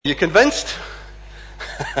You convinced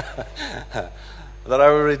that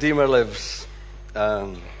our Redeemer lives?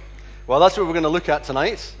 Well, that's what we're going to look at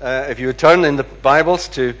tonight. If you would turn in the Bibles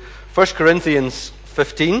to 1 Corinthians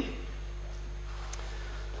 15,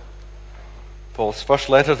 Paul's first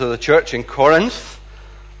letter to the church in Corinth.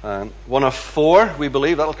 One of four, we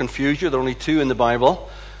believe. That'll confuse you. There are only two in the Bible,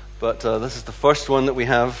 but this is the first one that we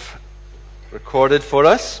have recorded for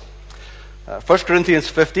us. 1 Corinthians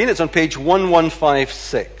 15, it's on page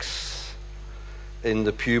 1156 in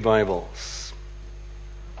the Pew Bibles.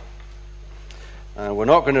 We're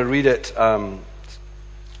not going to read it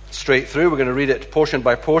straight through. We're going to read it portion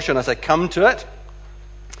by portion as I come to it.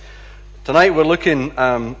 Tonight we're looking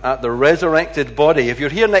at the resurrected body. If you're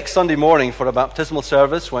here next Sunday morning for a baptismal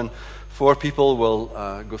service when four people will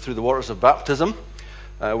go through the waters of baptism,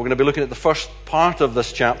 we're going to be looking at the first part of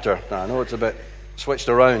this chapter. Now, I know it's a bit switched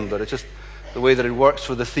around, but it's just the way that it works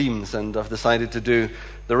for the themes, and I've decided to do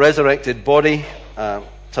the resurrected body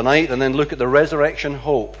tonight and then look at the resurrection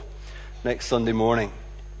hope next Sunday morning.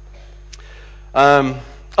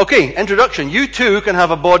 Okay, introduction. You too can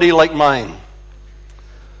have a body like mine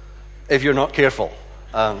if you're not careful.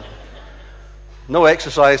 No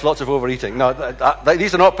exercise, lots of overeating. No,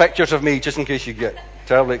 these are not pictures of me, just in case you get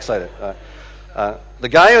terribly excited. The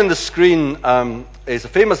guy on the screen is a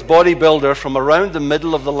famous bodybuilder from around the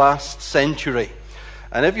middle of the last century.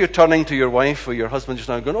 And if you're turning to your wife or your husband just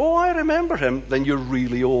now going, "Oh, I remember him," then you're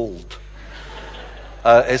really old.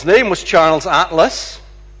 His name was Charles Atlas,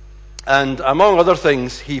 and among other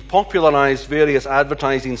things, he popularized various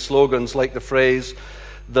advertising slogans like the phrase,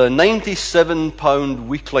 "The 97-pound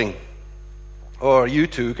weakling," or "You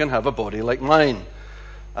too can have a body like mine."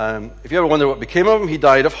 If you ever wonder what became of him, he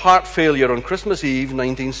died of heart failure on Christmas Eve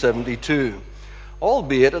 1972,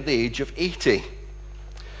 albeit at the age of 80.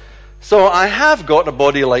 So I have got a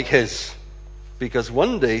body like his, because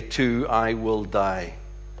one day too I will die,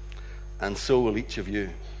 and so will each of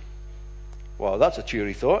you. Wow, that's a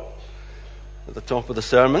cheery thought at the top of the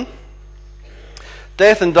sermon.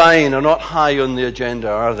 Death and dying are not high on the agenda,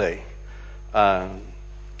 are they?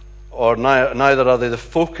 Or neither are they the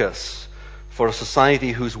focus for a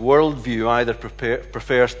society whose worldview either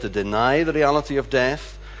prefers to deny the reality of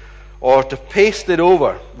death or to paste it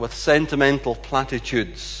over with sentimental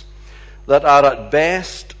platitudes that are at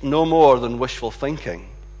best no more than wishful thinking,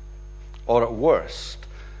 or at worst,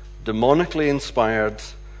 demonically inspired,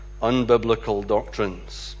 unbiblical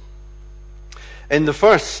doctrines. In the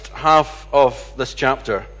first half of this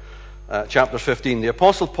chapter, chapter 15, the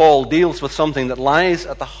Apostle Paul deals with something that lies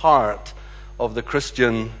at the heart of the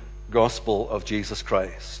Christian gospel of Jesus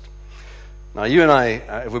Christ. Now, you and I,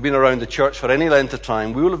 if we've been around the church for any length of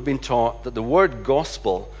time, we will have been taught that the word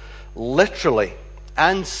gospel literally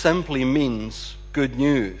and simply means good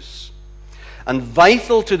news. And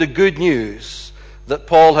vital to the good news that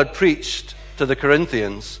Paul had preached to the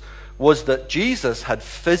Corinthians was that Jesus had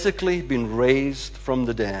physically been raised from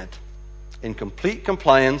the dead in complete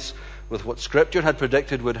compliance with what Scripture had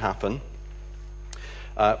predicted would happen,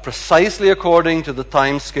 precisely according to the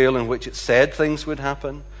time scale in which it said things would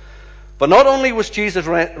happen. But not only was Jesus'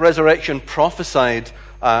 resurrection prophesied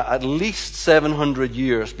at least 700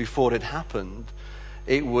 years before it happened,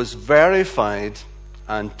 it was verified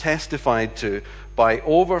and testified to by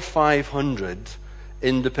over 500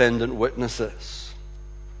 independent witnesses.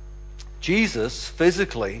 Jesus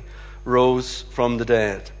physically rose from the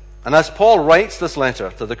dead. And as Paul writes this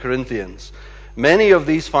letter to the Corinthians, many of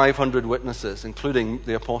these 500 witnesses, including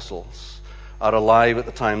the apostles, are alive at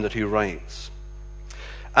the time that he writes.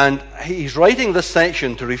 And he's writing this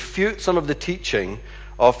section to refute some of the teaching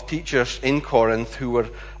of teachers in Corinth who were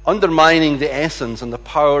undermining the essence and the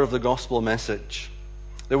power of the gospel message.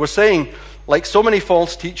 They were saying, like so many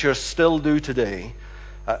false teachers still do today,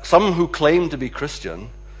 some who claim to be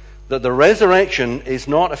Christian, that the resurrection is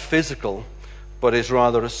not a physical, but is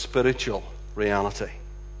rather a spiritual reality.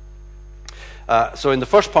 So in the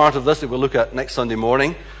first part of this that we'll look at next Sunday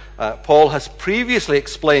morning, Paul has previously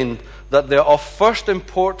explained that the of first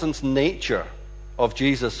importance nature of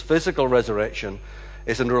Jesus' physical resurrection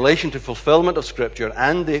is in relation to fulfillment of Scripture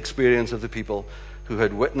and the experience of the people who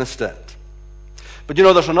had witnessed it. But you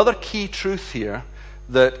know, there's another key truth here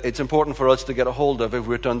that it's important for us to get a hold of if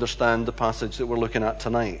we're to understand the passage that we're looking at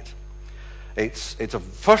tonight. It's of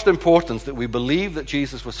first importance that we believe that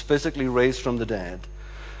Jesus was physically raised from the dead.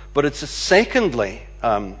 But it's secondly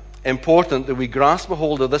important that we grasp a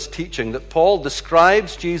hold of this teaching that Paul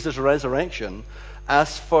describes Jesus' resurrection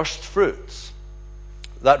as first fruits.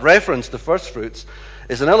 That reference to first fruits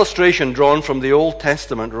is an illustration drawn from the Old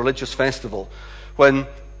Testament religious festival when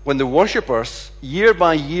when the worshippers, year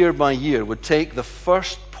by year by year, would take the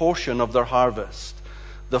first portion of their harvest,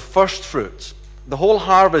 the first fruits. The whole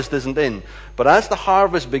harvest isn't in, but as the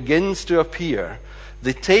harvest begins to appear,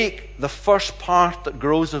 they take the first part that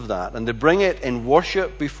grows of that, and they bring it in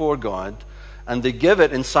worship before God, and they give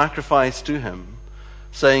it in sacrifice to Him,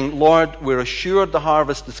 saying, Lord, we're assured the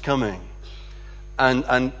harvest is coming.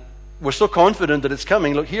 And we're so confident that it's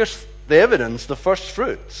coming. Look, here's the evidence, the first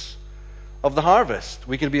fruits of the harvest.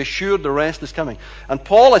 We can be assured the rest is coming. And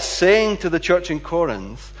Paul is saying to the church in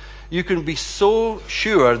Corinth, you can be so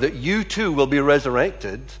sure that you too will be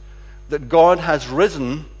resurrected, that God has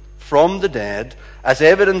risen from the dead as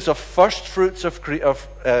evidence of first fruits of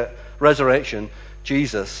resurrection,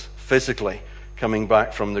 Jesus physically coming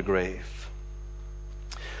back from the grave.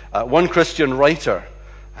 One Christian writer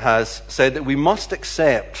has said that we must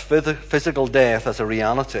accept physical death as a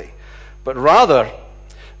reality, but rather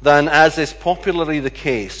than, as is popularly the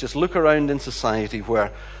case, just look around in society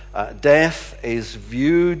where death is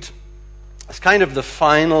viewed as kind of the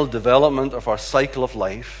final development of our cycle of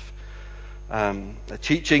life, a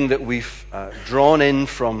teaching that we've drawn in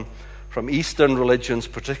from Eastern religions,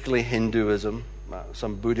 particularly Hinduism,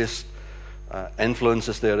 some Buddhist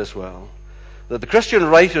influences there as well. That the Christian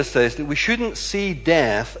writer says that we shouldn't see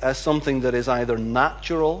death as something that is either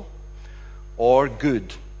natural or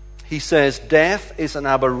good. He says death is an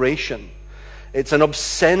aberration. It's an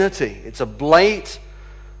obscenity. It's a blight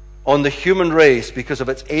on the human race because of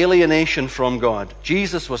its alienation from God.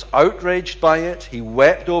 Jesus was outraged by it. He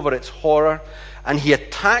wept over its horror, and he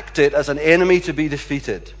attacked it as an enemy to be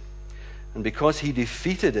defeated. And because he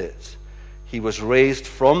defeated it, he was raised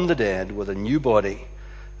from the dead with a new body,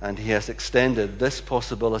 and he has extended this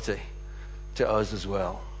possibility to us as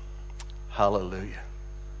well. Hallelujah.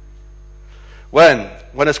 When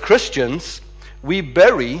as Christians, we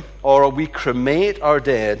bury or we cremate our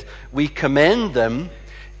dead, we commend them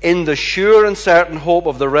in the sure and certain hope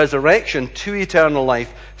of the resurrection to eternal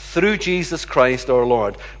life through Jesus Christ our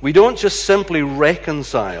Lord. We don't just simply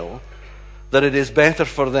reconcile that it is better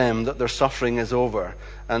for them that their suffering is over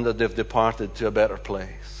and that they've departed to a better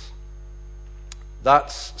place.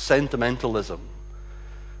 That's sentimentalism.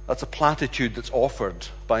 That's a platitude that's offered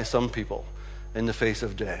by some people in the face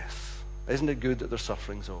of death. Isn't it good that their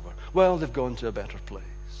suffering's over? Well, they've gone to a better place.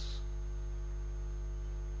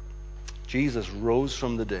 Jesus rose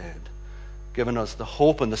from the dead, giving us the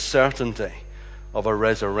hope and the certainty of a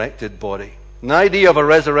resurrected body. The idea of a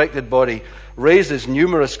resurrected body raises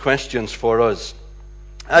numerous questions for us,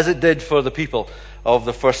 as it did for the people of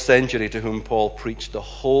the first century to whom Paul preached the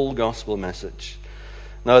whole gospel message.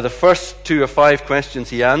 Now, the first 2 or 5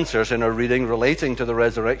 questions he answers in our reading relating to the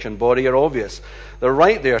resurrection body are obvious. They're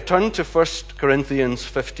right there. Turn to 1 Corinthians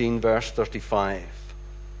 15, verse 35.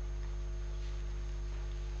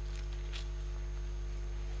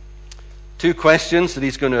 Two questions that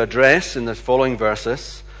he's going to address in the following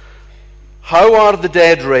verses. How are the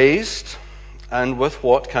dead raised, and with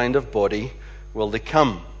what kind of body will they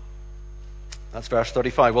come? That's verse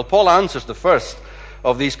 35. Well, Paul answers the first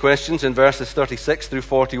of these questions in verses 36 through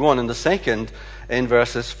 41, and the second in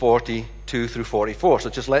verses 42 through 44. So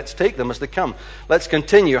just let's take them as they come. Let's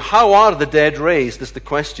continue. How are the dead raised is the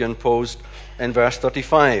question posed in verse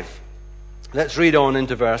 35. Let's read on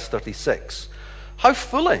into verse 36. How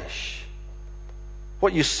foolish!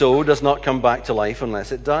 What you sow does not come back to life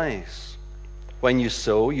unless it dies. When you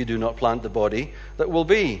sow, you do not plant the body that will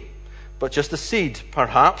be, but just a seed,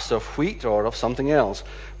 perhaps of wheat or of something else.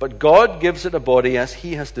 But God gives it a body as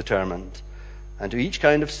He has determined, and to each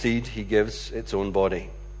kind of seed He gives its own body.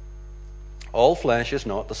 All flesh is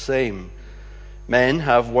not the same. Men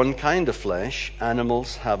have one kind of flesh,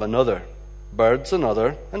 animals have another, birds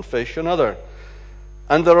another, and fish another.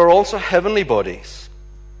 And there are also heavenly bodies,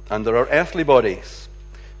 and there are earthly bodies.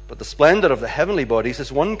 But the splendor of the heavenly bodies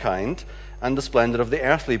is one kind, and the splendor of the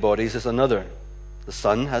earthly bodies is another. The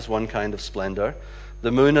sun has one kind of splendor,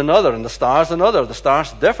 the moon another, and the stars another. The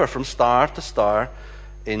stars differ from star to star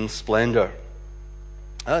in splendor.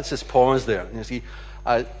 Let's just pause there. You see,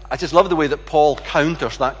 I just love the way that Paul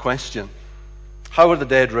counters that question. How are the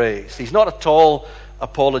dead raised? He's not at all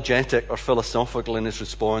apologetic or philosophical in his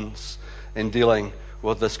response in dealing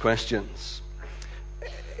with these questions.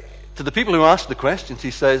 To the people who ask the questions,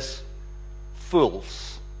 he says,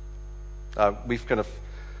 fools. We've kind of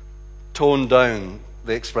toned down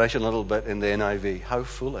the expression a little bit in the NIV. How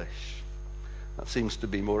foolish. That seems to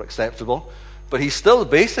be more acceptable. But he's still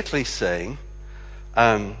basically saying,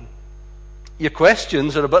 your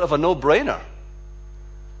questions are a bit of a no-brainer.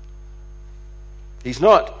 He's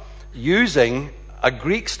not using a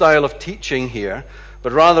Greek style of teaching here,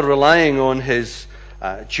 but rather relying on his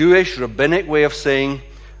Jewish rabbinic way of saying,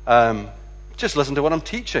 just listen to what I'm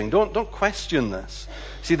teaching. Don't question this.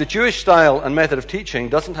 See, the Jewish style and method of teaching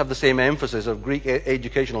doesn't have the same emphasis of Greek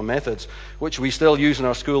educational methods, which we still use in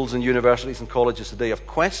our schools and universities and colleges today, of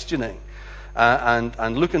questioning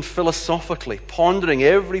and looking philosophically, pondering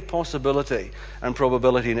every possibility and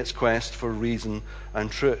probability in its quest for reason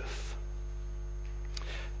and truth.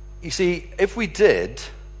 You see, if we did,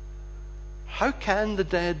 how can the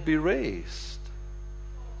dead be raised?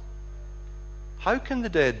 How can the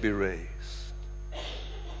dead be raised?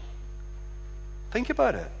 Think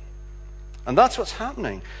about it. And that's what's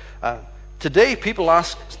happening. Today, people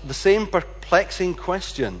ask the same perplexing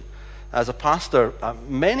question. As a pastor,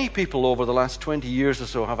 many people over the last 20 years or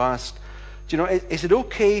so have asked, is it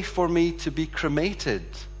okay for me to be cremated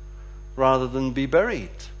rather than be buried?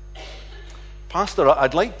 Pastor,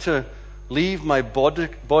 I'd like to leave my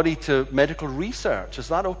body to medical research. Is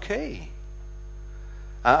that okay?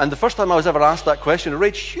 And the first time I was ever asked that question, it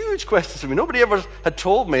raised huge questions for me. Nobody ever had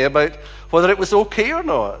told me about whether it was okay or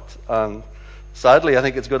not. Sadly, I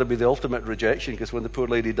think it's got to be the ultimate rejection, because when the poor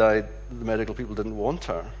lady died, the medical people didn't want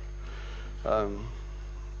her.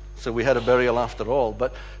 So we had a burial after all.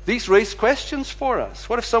 But these raise questions for us.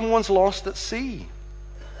 What if someone's lost at sea?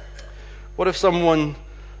 What if someone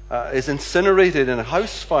is incinerated in a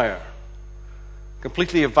house fire,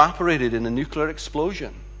 completely evaporated in a nuclear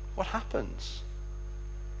explosion? What happens?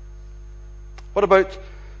 What about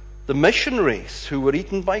the missionaries who were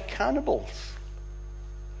eaten by cannibals?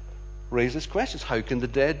 Raises questions. How can the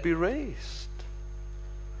dead be raised?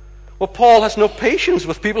 Well, Paul has no patience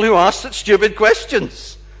with people who ask such stupid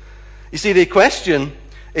questions. You see, the question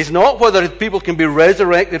is not whether people can be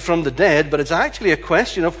resurrected from the dead, but it's actually a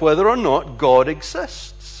question of whether or not God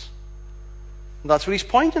exists. And that's what he's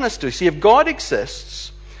pointing us to. See, if God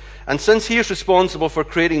exists, and since he is responsible for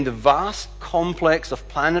creating the vast complex of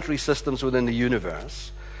planetary systems within the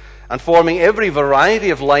universe, and forming every variety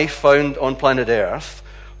of life found on planet Earth,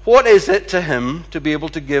 what is it to him to be able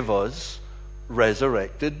to give us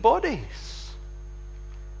resurrected bodies?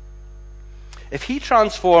 If he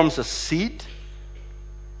transforms a seed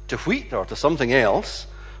to wheat or to something else,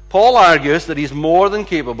 Paul argues that he's more than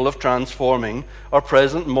capable of transforming our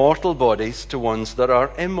present mortal bodies to ones that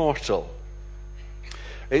are immortal.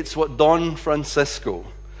 It's what Don Francisco,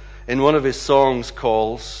 in one of his songs,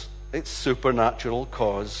 calls its supernatural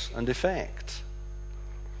cause and effect.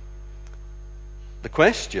 The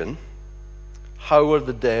question, how are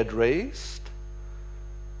the dead raised,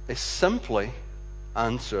 is simply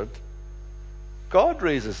answered: God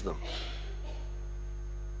raises them.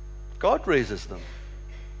 God raises them.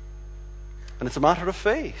 And it's a matter of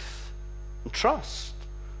faith and trust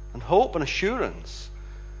and hope and assurance.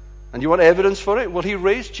 And you want evidence for it? Well, he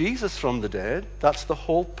raised Jesus from the dead. That's the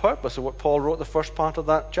whole purpose of what Paul wrote the first part of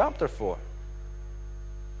that chapter for.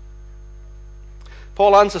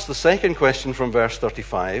 Paul answers the second question from verse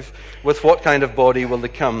 35 with what kind of body will they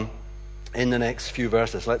come in the next few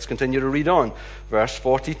verses. Let's continue to read on. Verse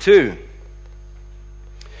 42.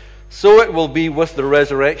 So it will be with the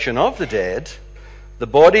resurrection of the dead. The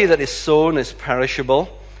body that is sown is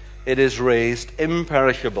perishable. It is raised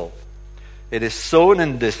imperishable. It is sown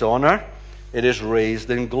in dishonor, it is raised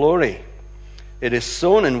in glory. It is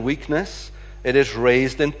sown in weakness, it is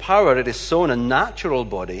raised in power. It is sown a natural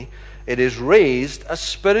body, it is raised a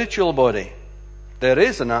spiritual body. There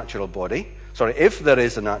is a natural body. If there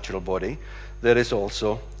is a natural body, there is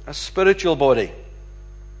also a spiritual body.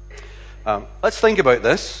 Let's think about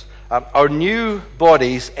this. Our new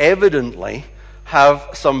bodies evidently have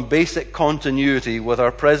some basic continuity with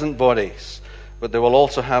our present bodies, but they will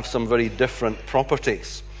also have some very different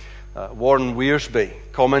properties. Warren Wiersbe,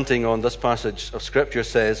 commenting on this passage of Scripture,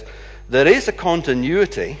 says, there is a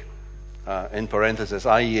continuity, in parenthesis,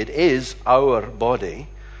 i.e. it is our body,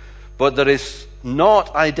 but there is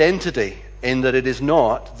not identity in that it is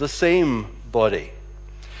not the same body.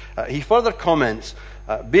 He further comments,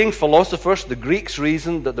 being philosophers, the Greeks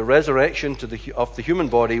reasoned that the resurrection of the human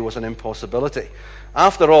body was an impossibility.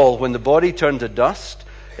 After all, when the body turned to dust,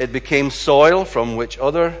 it became soil from which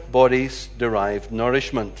other bodies derived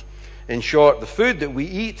nourishment. In short, the food that we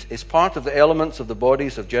eat is part of the elements of the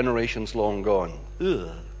bodies of generations long gone. Ugh.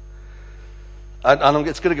 And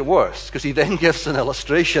it's going to get worse, because he then gives an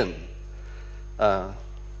illustration.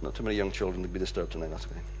 Not too many young children to be disturbed tonight, that's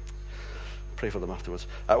okay. Pray for them afterwards.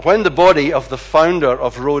 When the body of the founder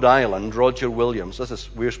of Rhode Island, Roger Williams, this is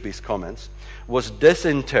Wiersbe's comments, was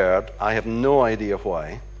disinterred, I have no idea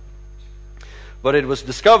why, but it was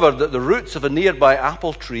discovered that the roots of a nearby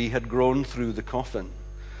apple tree had grown through the coffin.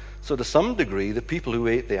 So to some degree, the people who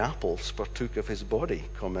ate the apples partook of his body,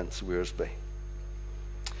 comments Wiersbe.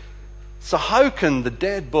 So how can the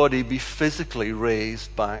dead body be physically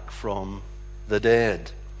raised back from the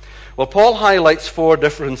dead? Well, Paul highlights 4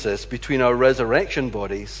 differences between our resurrection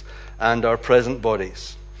bodies and our present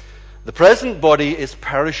bodies. The present body is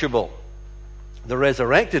perishable. The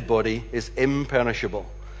resurrected body is imperishable.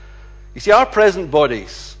 You see, our present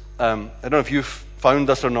bodies, I don't know if you've found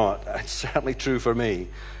this or not, it's certainly true for me,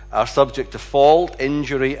 are subject to fault,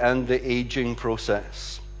 injury, and the aging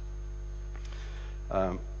process.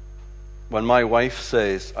 When my wife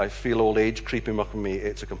says, I feel old age creeping up on me,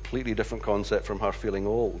 it's a completely different concept from her feeling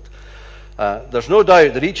old. There's no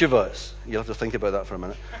doubt that each of us, you'll have to think about that for a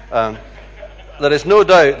minute, there is no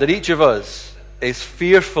doubt that each of us is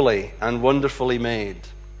fearfully and wonderfully made.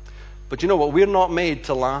 But you know what? We're not made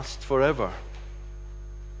to last forever.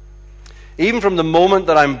 Even from the moment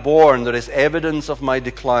that I'm born, there is evidence of my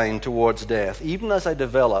decline towards death, even as I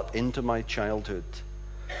develop into my childhood.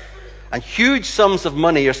 And huge sums of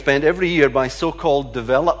money are spent every year by so-called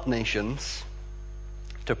developed nations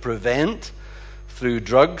to prevent, through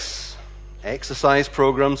drugs, exercise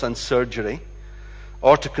programs, and surgery,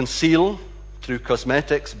 or to conceal, through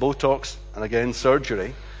cosmetics, Botox, and again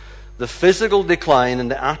surgery, the physical decline and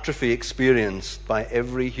the atrophy experienced by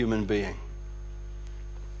every human being.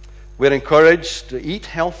 We're encouraged to eat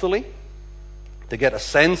healthily, to get a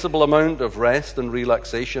sensible amount of rest and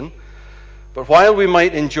relaxation. But while we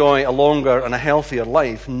might enjoy a longer and a healthier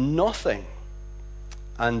life, nothing,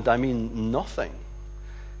 and I mean nothing,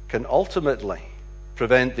 can ultimately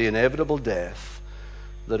prevent the inevitable death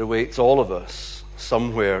that awaits all of us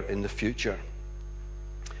somewhere in the future.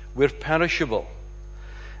 We're perishable.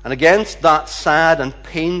 And against that sad and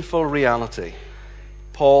painful reality,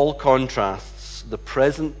 Paul contrasts the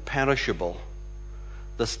present perishable,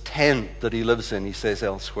 this tent that he lives in, he says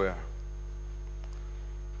elsewhere,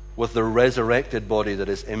 with the resurrected body that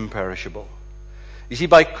is imperishable. You see,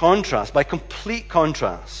 by contrast, by complete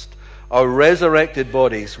contrast, our resurrected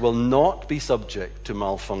bodies will not be subject to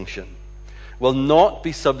malfunction, will not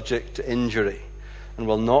be subject to injury, and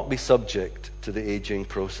will not be subject to the aging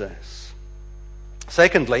process.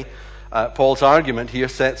 Secondly, Paul's argument here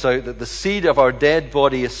sets out that the seed of our dead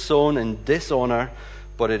body is sown in dishonor,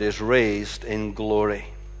 but it is raised in glory.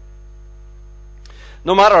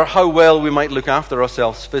 No matter how well we might look after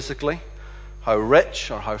ourselves physically, how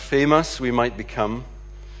rich or how famous we might become,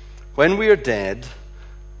 when we are dead,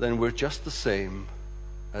 then we're just the same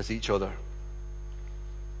as each other.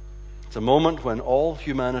 It's a moment when all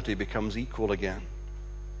humanity becomes equal again.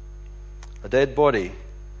 A dead body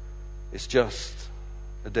is just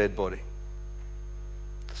a dead body.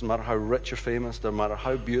 Doesn't matter how rich or famous, doesn't matter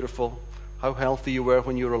how beautiful, how healthy you were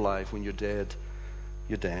when you were alive. When you're dead,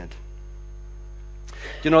 you're dead.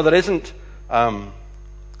 You know, there isn't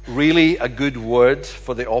really a good word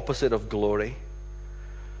for the opposite of glory.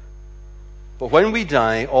 But when we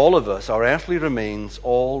die, all of us, our earthly remains,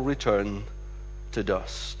 all return to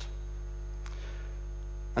dust.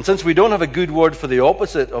 And since we don't have a good word for the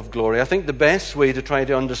opposite of glory, I think the best way to try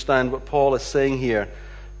to understand what Paul is saying here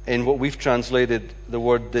in what we've translated the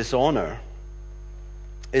word dishonor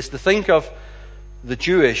is to think of the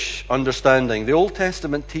Jewish understanding, the Old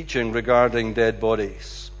Testament teaching regarding dead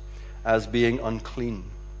bodies as being unclean.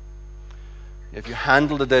 If you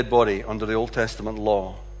handled a dead body under the Old Testament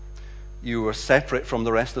law, you were separate from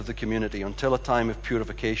the rest of the community until a time of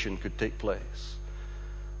purification could take place.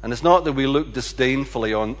 And it's not that we look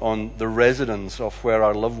disdainfully on the residence of where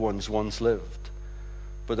our loved ones once lived,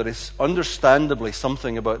 but there is understandably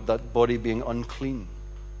something about that body being unclean.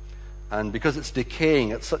 And because it's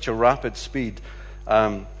decaying at such a rapid speed,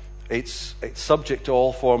 it's subject to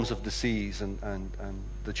all forms of disease and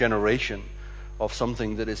the generation of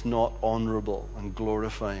something that is not honorable and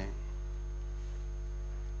glorifying.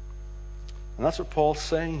 And that's what Paul's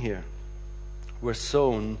saying here. We're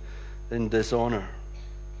sown in dishonor.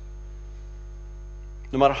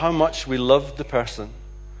 No matter how much we love the person,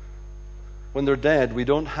 when they're dead, we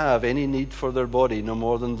don't have any need for their body no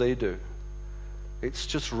more than they do. It's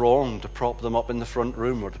just wrong to prop them up in the front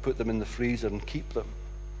room or to put them in the freezer and keep them.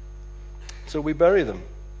 So we bury them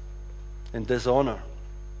in dishonor.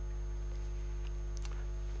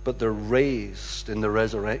 But they're raised in the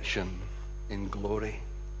resurrection in glory.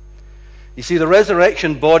 You see, the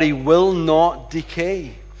resurrection body will not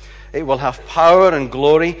decay. It will have power and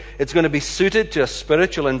glory. It's going to be suited to a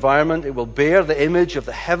spiritual environment. It will bear the image of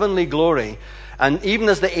the heavenly glory. And even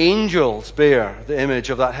as the angels bear the image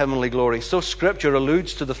of that heavenly glory, so Scripture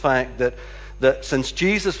alludes to the fact that since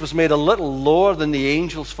Jesus was made a little lower than the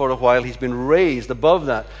angels for a while, he's been raised above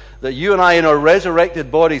that you and I in our resurrected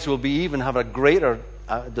bodies will be even have a greater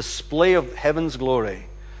display of heaven's glory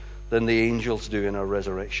than the angels do in our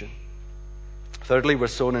resurrection. Thirdly, we're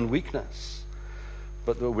sown in weakness,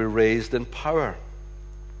 but that we're raised in power.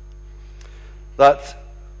 That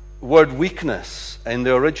word weakness in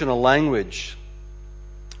the original language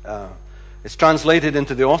is translated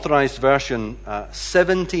into the Authorized Version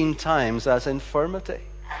 17 times as infirmity.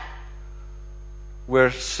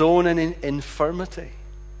 We're sown in infirmity.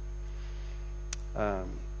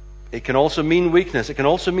 It can also mean weakness. It can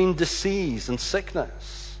also mean disease and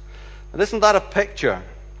sickness. And isn't that a picture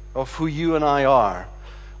of who you and I are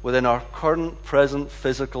within our current, present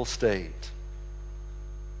physical state?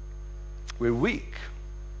 We're weak.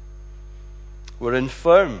 We're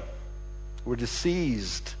infirm. We're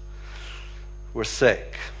diseased. We're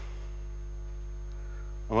sick.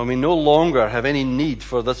 And when we no longer have any need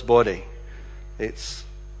for this body, it's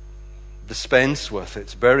dispensed with,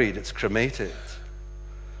 it's buried, it's cremated.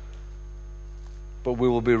 But we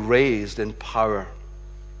will be raised in power.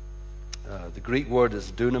 The Greek word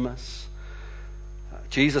is dunamis.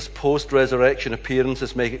 Jesus' post-resurrection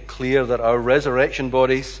appearances make it clear that our resurrection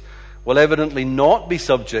bodies will evidently not be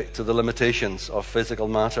subject to the limitations of physical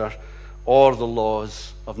matter or the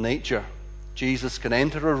laws of nature. Jesus can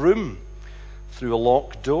enter a room through a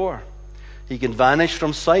locked door. He can vanish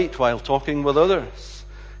from sight while talking with others.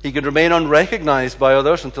 He can remain unrecognized by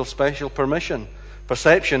others until special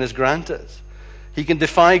perception is granted. He can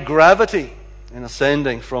defy gravity in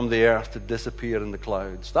ascending from the earth to disappear in the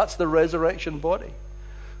clouds. That's the resurrection body.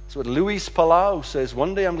 That's what Luis Palau says.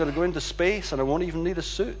 One day I'm going to go into space and I won't even need a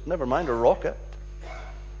suit, never mind a rocket.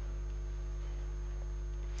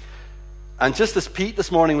 And just as Pete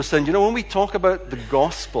this morning was saying, when we talk about the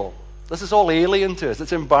gospel, this is all alien to us.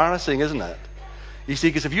 It's embarrassing, isn't it? You see,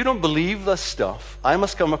 because if you don't believe this stuff, I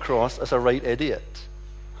must come across as a right idiot.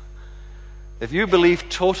 If you believe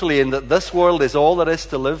totally in that this world is all there is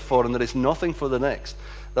to live for and there is nothing for the next,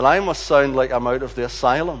 then I must sound like I'm out of the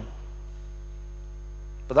asylum.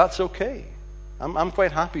 But that's okay. I'm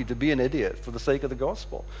quite happy to be an idiot for the sake of the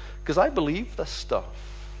gospel, because I believe this stuff.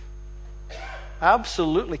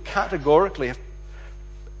 Absolutely, categorically, I've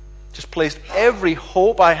just placed every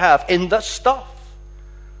hope I have in this stuff,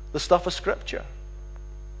 the stuff of Scripture.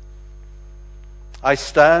 I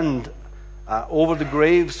stand over the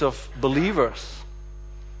graves of believers.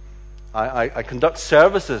 I conduct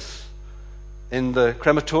services in the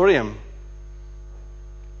crematorium,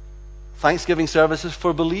 Thanksgiving services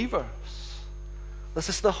for believers. This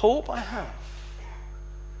is the hope I have.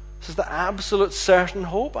 This is the absolute certain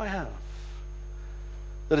hope I have.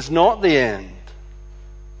 That it's not the end.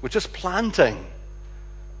 We're just planting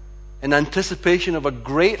in anticipation of a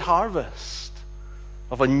great harvest,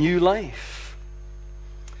 of a new life.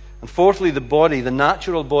 And fourthly, the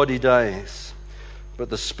natural body dies,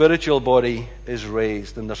 but the spiritual body is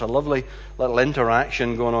raised. And there's a lovely little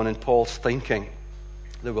interaction going on in Paul's thinking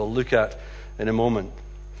that we'll look at in a moment.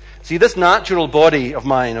 See, this natural body of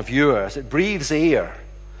mine, of yours, it breathes air,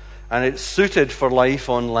 and it's suited for life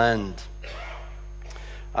on land.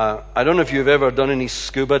 I don't know if you've ever done any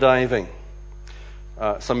scuba diving.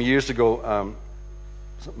 Some years ago,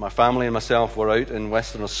 my family and myself were out in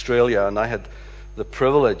Western Australia, and I had the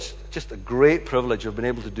privilege, just a great privilege, of being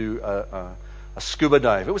able to do a scuba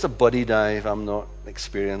dive. It was a buddy dive. I'm not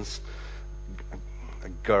experienced. A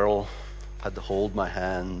girl had to hold my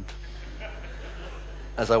hand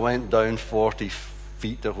as I went down 40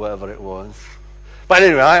 feet or whatever it was. But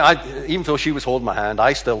anyway, even though she was holding my hand,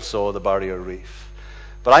 I still saw the barrier reef.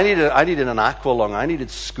 But I needed an aqualung. I needed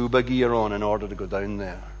scuba gear on in order to go down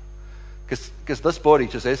there, because this body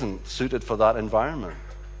just isn't suited for that environment.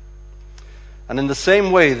 And in the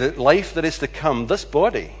same way, the life that is to come, this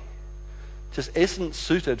body just isn't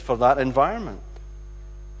suited for that environment.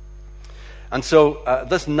 And so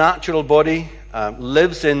this natural body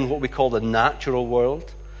lives in what we call the natural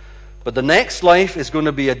world. But the next life is going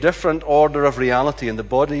to be a different order of reality, and the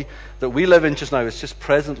body that we live in just now is just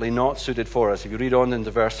presently not suited for us. If you read on into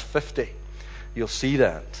verse 50, you'll see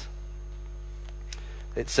that.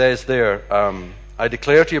 It says there, I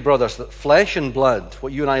declare to you, brothers, that flesh and blood,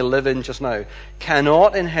 what you and I live in just now,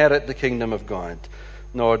 cannot inherit the kingdom of God,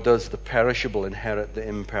 nor does the perishable inherit the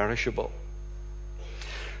imperishable.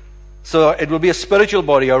 So it will be a spiritual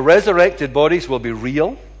body. Our resurrected bodies will be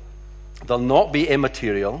real. They'll not be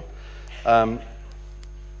immaterial.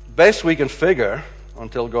 Best we can figure,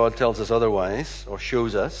 until God tells us otherwise, or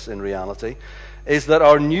shows us in reality, is that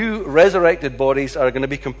our new resurrected bodies are going to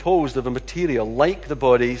be composed of a material like the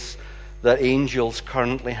bodies that angels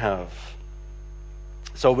currently have.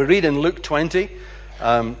 So we read in Luke 20,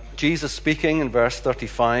 Jesus speaking in verse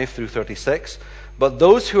 35 through 36, but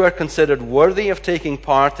those who are considered worthy of taking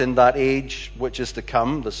part in that age which is to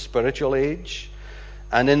come, the spiritual age,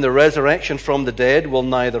 and in the resurrection from the dead will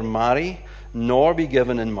neither marry nor be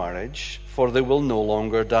given in marriage, for they will no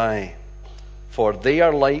longer die. For they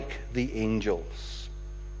are like the angels.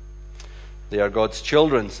 They are God's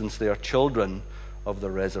children, since they are children of the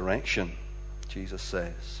resurrection, Jesus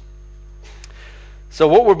says. So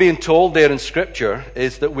what we're being told there in Scripture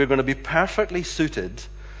is that we're going to be perfectly suited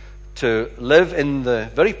to live in the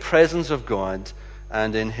very presence of God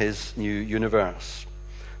and in His new universe.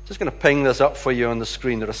 Just going to ping this up for you on the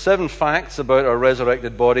screen. There are 7 facts about our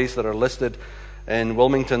resurrected bodies that are listed in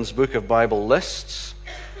Wilmington's Book of Bible Lists.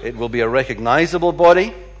 It will be a recognizable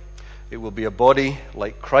body. It will be a body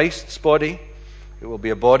like Christ's body. It will be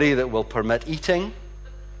a body that will permit eating.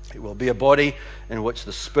 It will be a body in which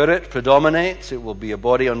the Spirit predominates. It will be a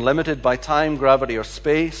body unlimited by time, gravity, or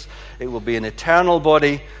space. It will be an eternal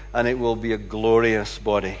body, and it will be a glorious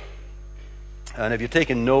body. And if you're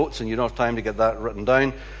taking notes and you don't have time to get that written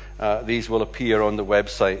down, these will appear on the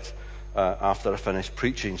website after I finish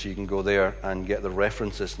preaching, so you can go there and get the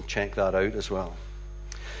references and check that out as well.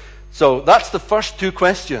 So that's the first 2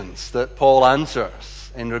 questions that Paul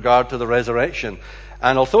answers in regard to the resurrection.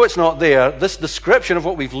 And although it's not there, this description of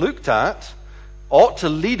what we've looked at ought to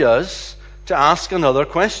lead us to ask another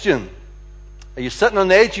question. Are you sitting on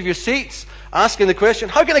the edge of your seats asking the question,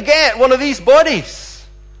 how can I get one of these bodies?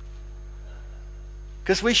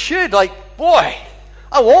 Because we should, boy,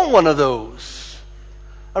 I want one of those.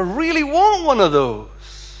 I really want one of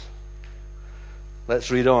those. Let's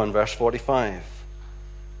read on, verse 45.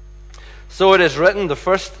 So it is written, the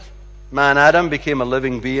first man, Adam, became a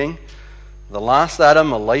living being. The last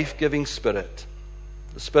Adam, a life-giving spirit.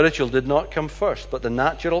 The spiritual did not come first, but the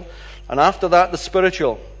natural, and after that the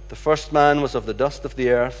spiritual. The first man was of the dust of the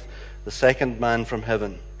earth, the second man from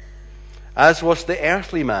heaven. As was the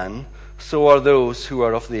earthly man, so are those who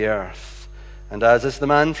are of the earth. And as is the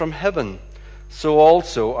man from heaven, so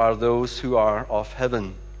also are those who are of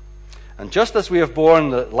heaven. And just as we have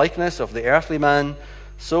borne the likeness of the earthly man,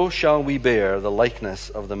 so shall we bear the likeness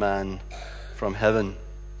of the man from heaven.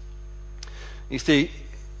 You see,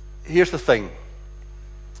 here's the thing.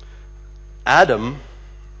 Adam,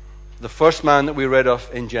 the first man that we read of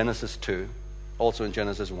in Genesis 2, also in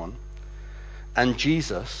Genesis 1, and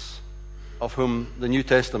Jesus, of whom the New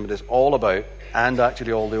Testament is all about, and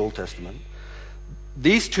actually all the Old Testament,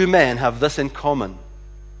 these 2 men have this in common.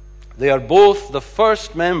 They are both the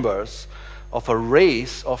first members of a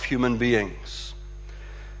race of human beings.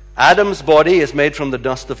 Adam's body is made from the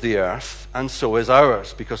dust of the earth, and so is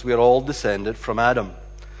ours, because we are all descended from Adam.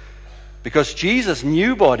 Because Jesus'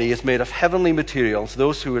 new body is made of heavenly materials,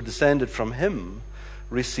 those who are descended from him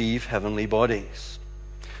receive heavenly bodies.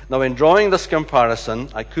 Now, in drawing this comparison,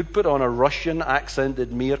 I could put on a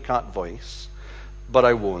Russian-accented meerkat voice, but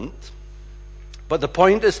I won't. But the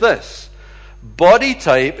point is this. Body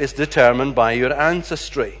type is determined by your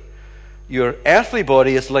ancestry. Your earthly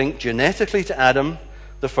body is linked genetically to Adam,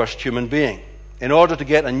 the first human being. In order to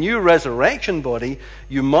get a new resurrection body,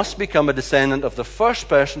 you must become a descendant of the first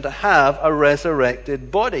person to have a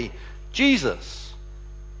resurrected body, Jesus.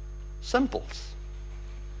 Simples.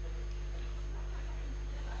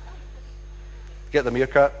 Get the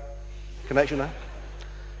meerkat connection now?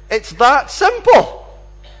 It's that simple.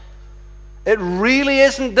 It really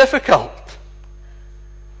isn't difficult.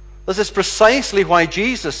 This is precisely why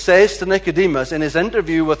Jesus says to Nicodemus in his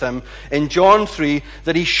interview with him in John 3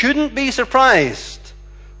 that he shouldn't be surprised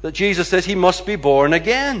that Jesus says he must be born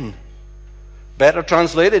again. Better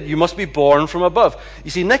translated, you must be born from above.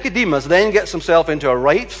 You see, Nicodemus then gets himself into a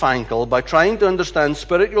right fankle by trying to understand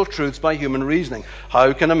spiritual truths by human reasoning.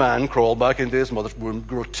 How can a man crawl back into his mother's womb,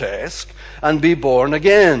 grotesque, and be born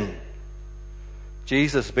again?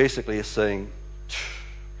 Jesus basically is saying,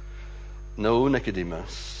 no,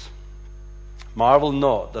 Nicodemus. Marvel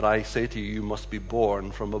not that I say to you, you must be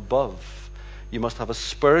born from above. You must have a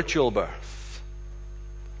spiritual birth.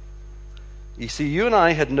 You see, you and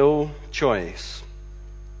I had no choice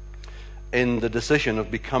in the decision of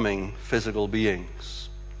becoming physical beings.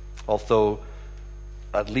 Although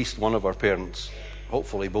at least one of our parents,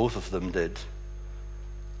 hopefully both of them, did.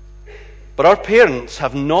 But our parents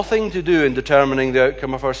have nothing to do in determining the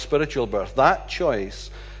outcome of our spiritual birth. That choice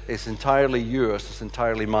is entirely yours, it's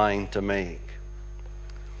entirely mine to make.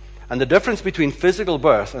 And the difference between physical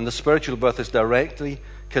birth and the spiritual birth is directly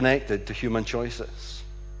connected to human choices.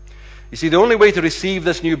 You see, the only way to receive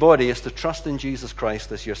this new body is to trust in Jesus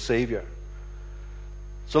Christ as your Savior.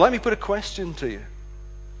 So let me put a question to you.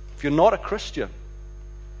 If you're not a Christian,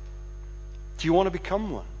 do you want to become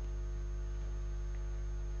one?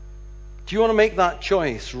 Do you want to make that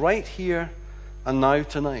choice right here and now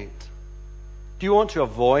tonight? Do you want to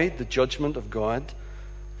avoid the judgment of God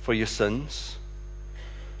for your sins?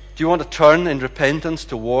 Do you want to turn in repentance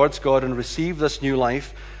towards God and receive this new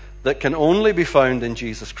life that can only be found in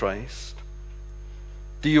Jesus Christ?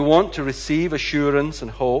 Do you want to receive assurance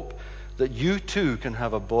and hope that you too can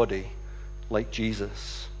have a body like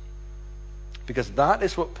Jesus? Because that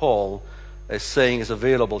is what Paul is saying is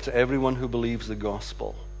available to everyone who believes the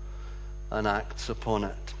gospel and acts upon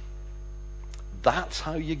it. That's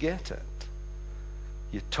how you get it.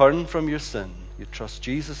 You turn from your sin, you trust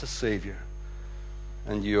Jesus as Savior,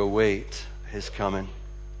 and you await his coming.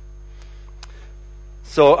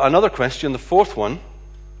 So another question, the fourth one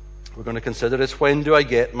we're going to consider is, when do I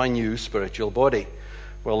get my new spiritual body?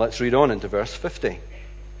 Well, let's read on into verse 50.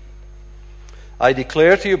 I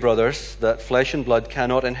declare to you, brothers, that flesh and blood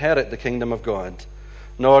cannot inherit the kingdom of God,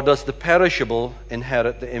 nor does the perishable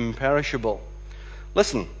inherit the imperishable.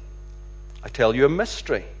 Listen, I tell you a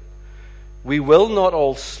mystery. We will not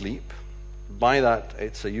all sleep. By that,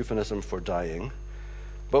 it's a euphemism for dying.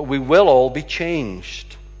 But we will all be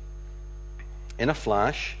changed. In a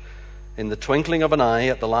flash, in the twinkling of an eye,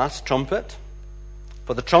 at the last trumpet.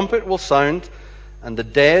 For the trumpet will sound, and the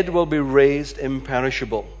dead will be raised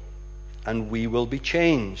imperishable, and we will be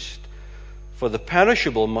changed. For the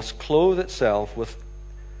perishable must clothe itself with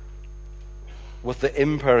the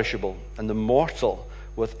imperishable, and the mortal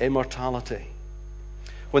with immortality.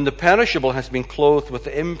 When the perishable has been clothed with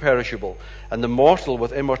the imperishable, and the mortal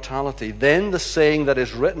with immortality, then the saying that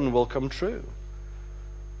is written will come true.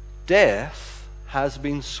 Death has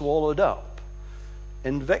been swallowed up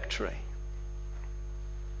in victory.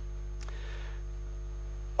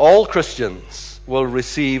 All Christians will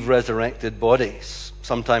receive resurrected bodies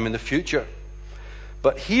sometime in the future.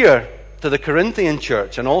 But here, to the Corinthian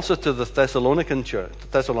church and also to the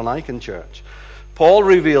Thessalonican church, Paul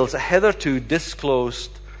reveals a hitherto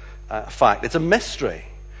disclosed fact. It's a mystery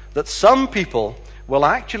that some people will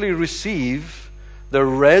actually receive their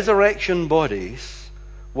resurrection bodies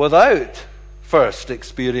without first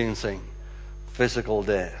experiencing physical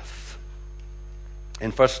death.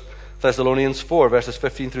 In 1 Thessalonians 4, verses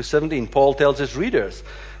 15 through 17, Paul tells his readers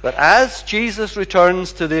that as Jesus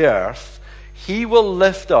returns to the earth, he will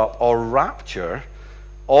lift up or rapture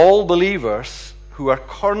all believers who are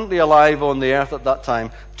currently alive on the earth at that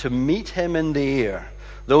time to meet him in the air.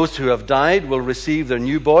 Those who have died will receive their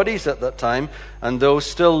new bodies at that time, and those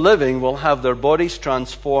still living will have their bodies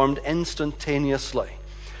transformed instantaneously.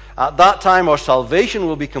 At that time, our salvation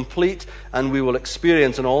will be complete, and we will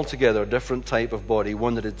experience an altogether different type of body,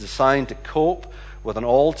 one that is designed to cope with an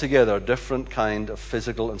altogether different kind of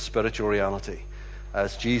physical and spiritual reality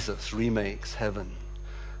as Jesus remakes heaven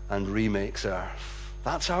and remakes earth.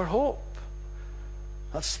 That's our hope.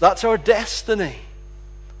 That's our destiny.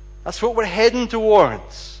 That's what we're heading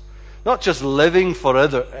towards. Not just living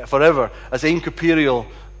forever as incorporeal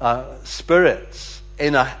spirits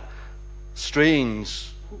in a strange,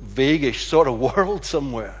 vaguish sort of world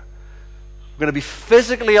somewhere. We're going to be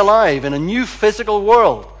physically alive in a new physical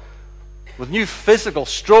world with new physical,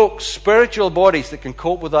 spiritual bodies that can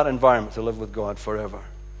cope with that environment to live with God forever.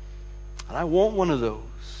 And I want one of those.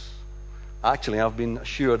 Actually, I've been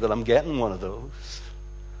assured that I'm getting one of those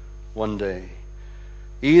one day.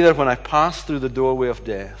 Either when I pass through the doorway of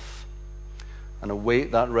death and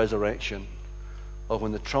await that resurrection, or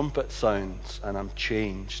when the trumpet sounds and I'm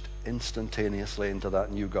changed instantaneously into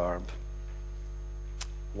that new garb.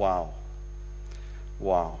 Wow.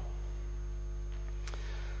 Wow.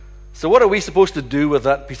 So what are we supposed to do with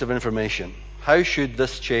that piece of information? How should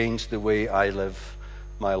this change the way I live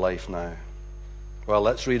my life now? Well,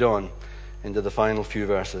 let's read on into the final few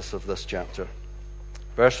verses of this chapter.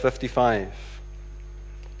 Verse 55.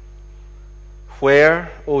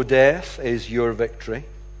 Where, O death, is your victory?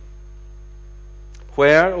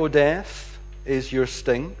 Where, O death, is your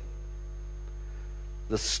sting?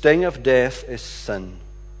 The sting of death is sin.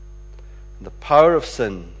 And the power of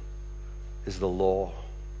sin is the law.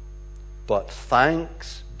 But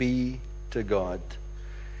thanks be to God.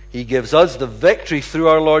 He gives us the victory through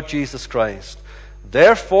our Lord Jesus Christ.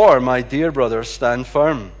 Therefore, my dear brothers, stand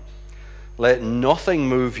firm. Let nothing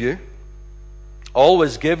move you.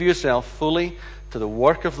 Always give yourself fully to the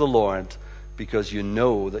work of the Lord, because you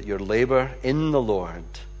know that your labor in the Lord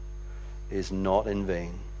is not in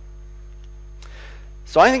vain.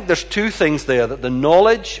 So I think there's two things there, that the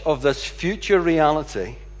knowledge of this future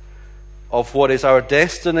reality of what is our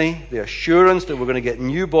destiny, the assurance that we're going to get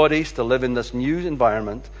new bodies to live in this new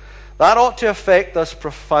environment, that ought to affect us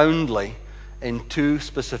profoundly in two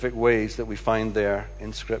specific ways that we find there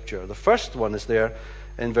in Scripture. The first one is there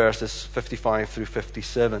in verses 55 through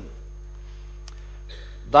 57.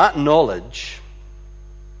 That knowledge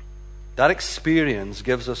That experience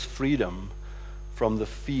gives us freedom from the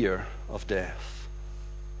fear of death.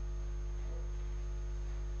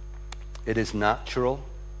 It is natural,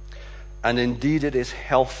 and indeed it is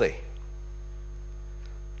healthy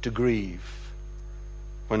to grieve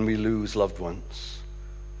when we lose loved ones.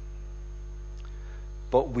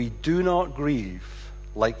 But we do not grieve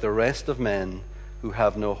like the rest of men who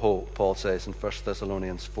have no hope, Paul says in 1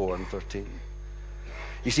 Thessalonians 4 and 13.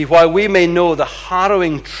 You see, while we may know the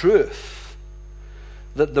harrowing truth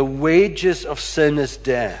that the wages of sin is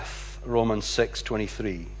death, Romans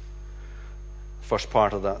 6:23, first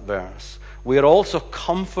part of that verse, we are also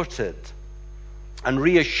comforted and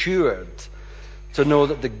reassured to know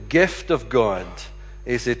that the gift of God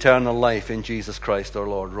is eternal life in Jesus Christ our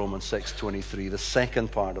Lord, Romans 6:23, the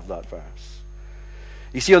second part of that verse.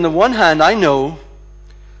 You see, on the one hand, I know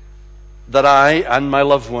that I and my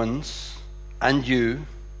loved ones and you,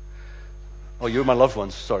 oh, you're my loved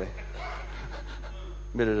ones, sorry.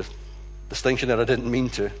 Made a distinction that I didn't mean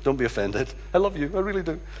to. Don't be offended. I love you, I really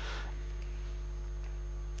do.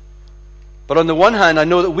 But on the one hand, I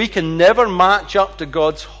know that we can never match up to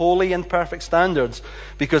God's holy and perfect standards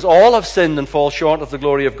because all have sinned and fall short of the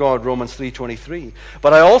glory of God, Romans 3:23.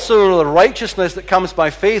 But I also know the righteousness that comes by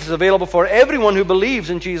faith is available for everyone who believes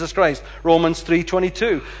in Jesus Christ, Romans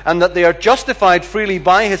 3:22. And that they are justified freely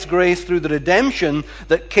by His grace through the redemption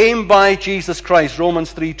that came by Jesus Christ,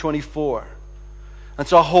 Romans 3:24. And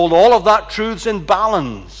so I hold all of that truths in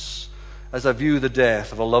balance as I view the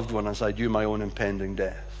death of a loved one as I do my own impending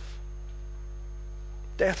death.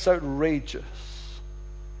 Death's outrageous.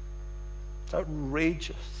 It's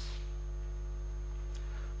outrageous.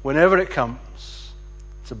 Whenever it comes,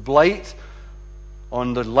 it's a blight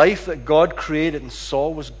on the life that God created and saw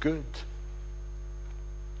was good.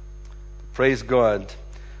 Praise God,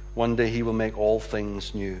 one day He will make all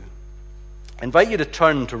things new. I invite you to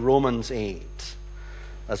turn to Romans 8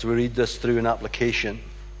 as we read this through an application.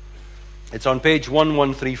 It's on page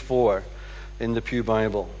 1134 in the Pew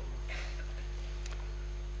Bible.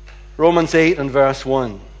 Romans 8 and verse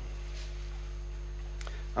 1.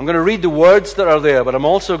 I'm going to read the words that are there, but I'm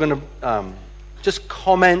also going to just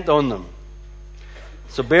comment on them.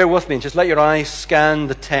 So bear with me and just let your eyes scan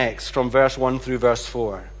the text from verse 1 through verse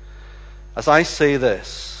 4. As I say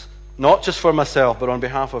this, not just for myself, but on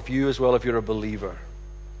behalf of you as well if you're a believer.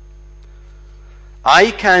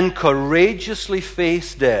 I can courageously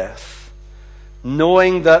face death,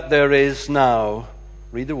 knowing that there is now,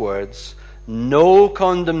 read the words, no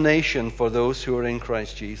condemnation for those who are in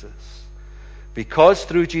Christ Jesus. Because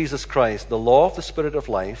through Jesus Christ, the law of the Spirit of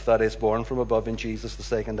life, that is, born from above in Jesus, the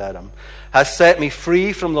second Adam, has set me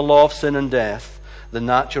free from the law of sin and death, the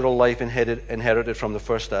natural life inherited from the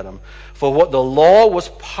first Adam. For what the law was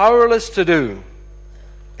powerless to do,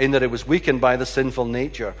 in that it was weakened by the sinful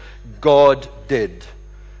nature, God did,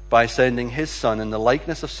 by sending His Son in the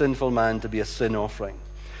likeness of sinful man to be a sin offering.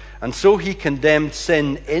 And so He condemned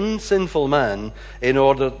sin in sinful man in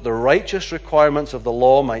order that the righteous requirements of the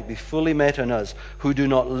law might be fully met in us, who do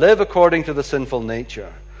not live according to the sinful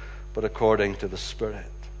nature, but according to the Spirit.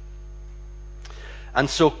 And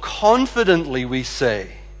so confidently we say,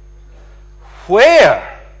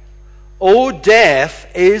 where, O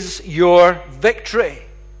death, is your victory?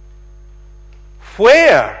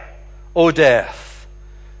 Where, O death,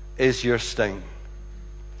 is your sting?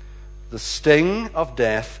 The sting of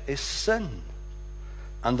death is sin,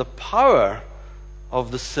 and the power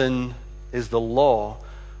of the sin is the law.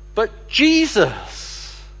 But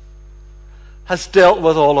Jesus has dealt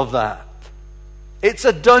with all of that. It's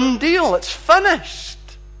a done deal. It's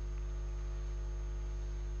finished.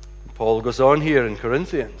 Paul goes on here in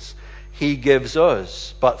Corinthians. He gives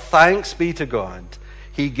us, but thanks be to God,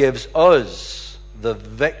 He gives us the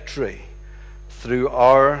victory through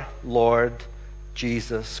our Lord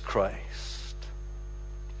Jesus Christ.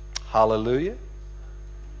 Hallelujah.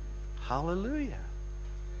 Hallelujah.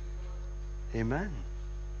 Amen.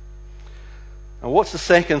 And what's the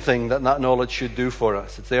second thing that knowledge should do for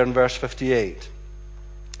us? It's there in verse 58.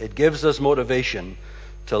 It gives us motivation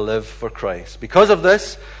to live for Christ. Because of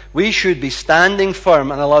this, we should be standing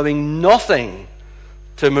firm and allowing nothing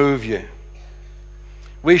to move you.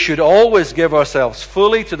 We should always give ourselves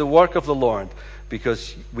fully to the work of the Lord,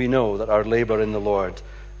 because we know that our labor in the Lord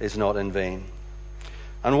is not in vain.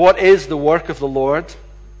 And what is the work of the Lord?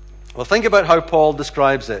 Well, think about how Paul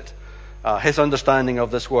describes it, his understanding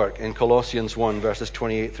of this work in Colossians 1, verses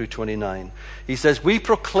 28 through 29. He says, we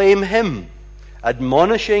proclaim Him,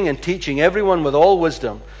 admonishing and teaching everyone with all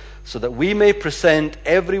wisdom, so that we may present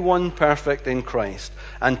everyone perfect in Christ.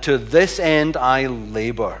 And to this end I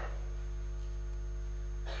labor,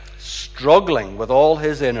 struggling with all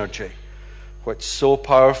His energy which so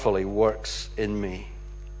powerfully works in me.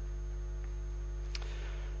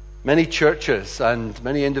 Many churches and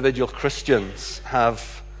many individual Christians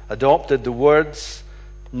have adopted the words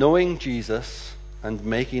knowing Jesus and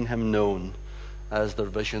making him known as their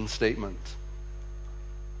vision statement.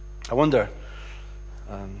 I wonder,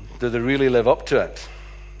 do they really live up to it?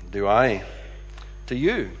 Do I? To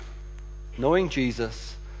you, knowing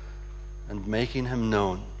Jesus and making him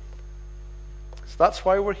known. So that's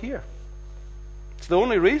why we're here. It's the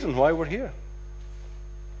only reason why we're here.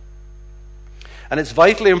 And it's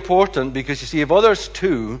vitally important because, you see, if others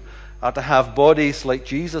too are to have bodies like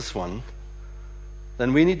Jesus' one,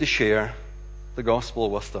 then we need to share the gospel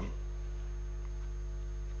with them.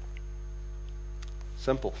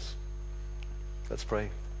 Simples. Let's pray.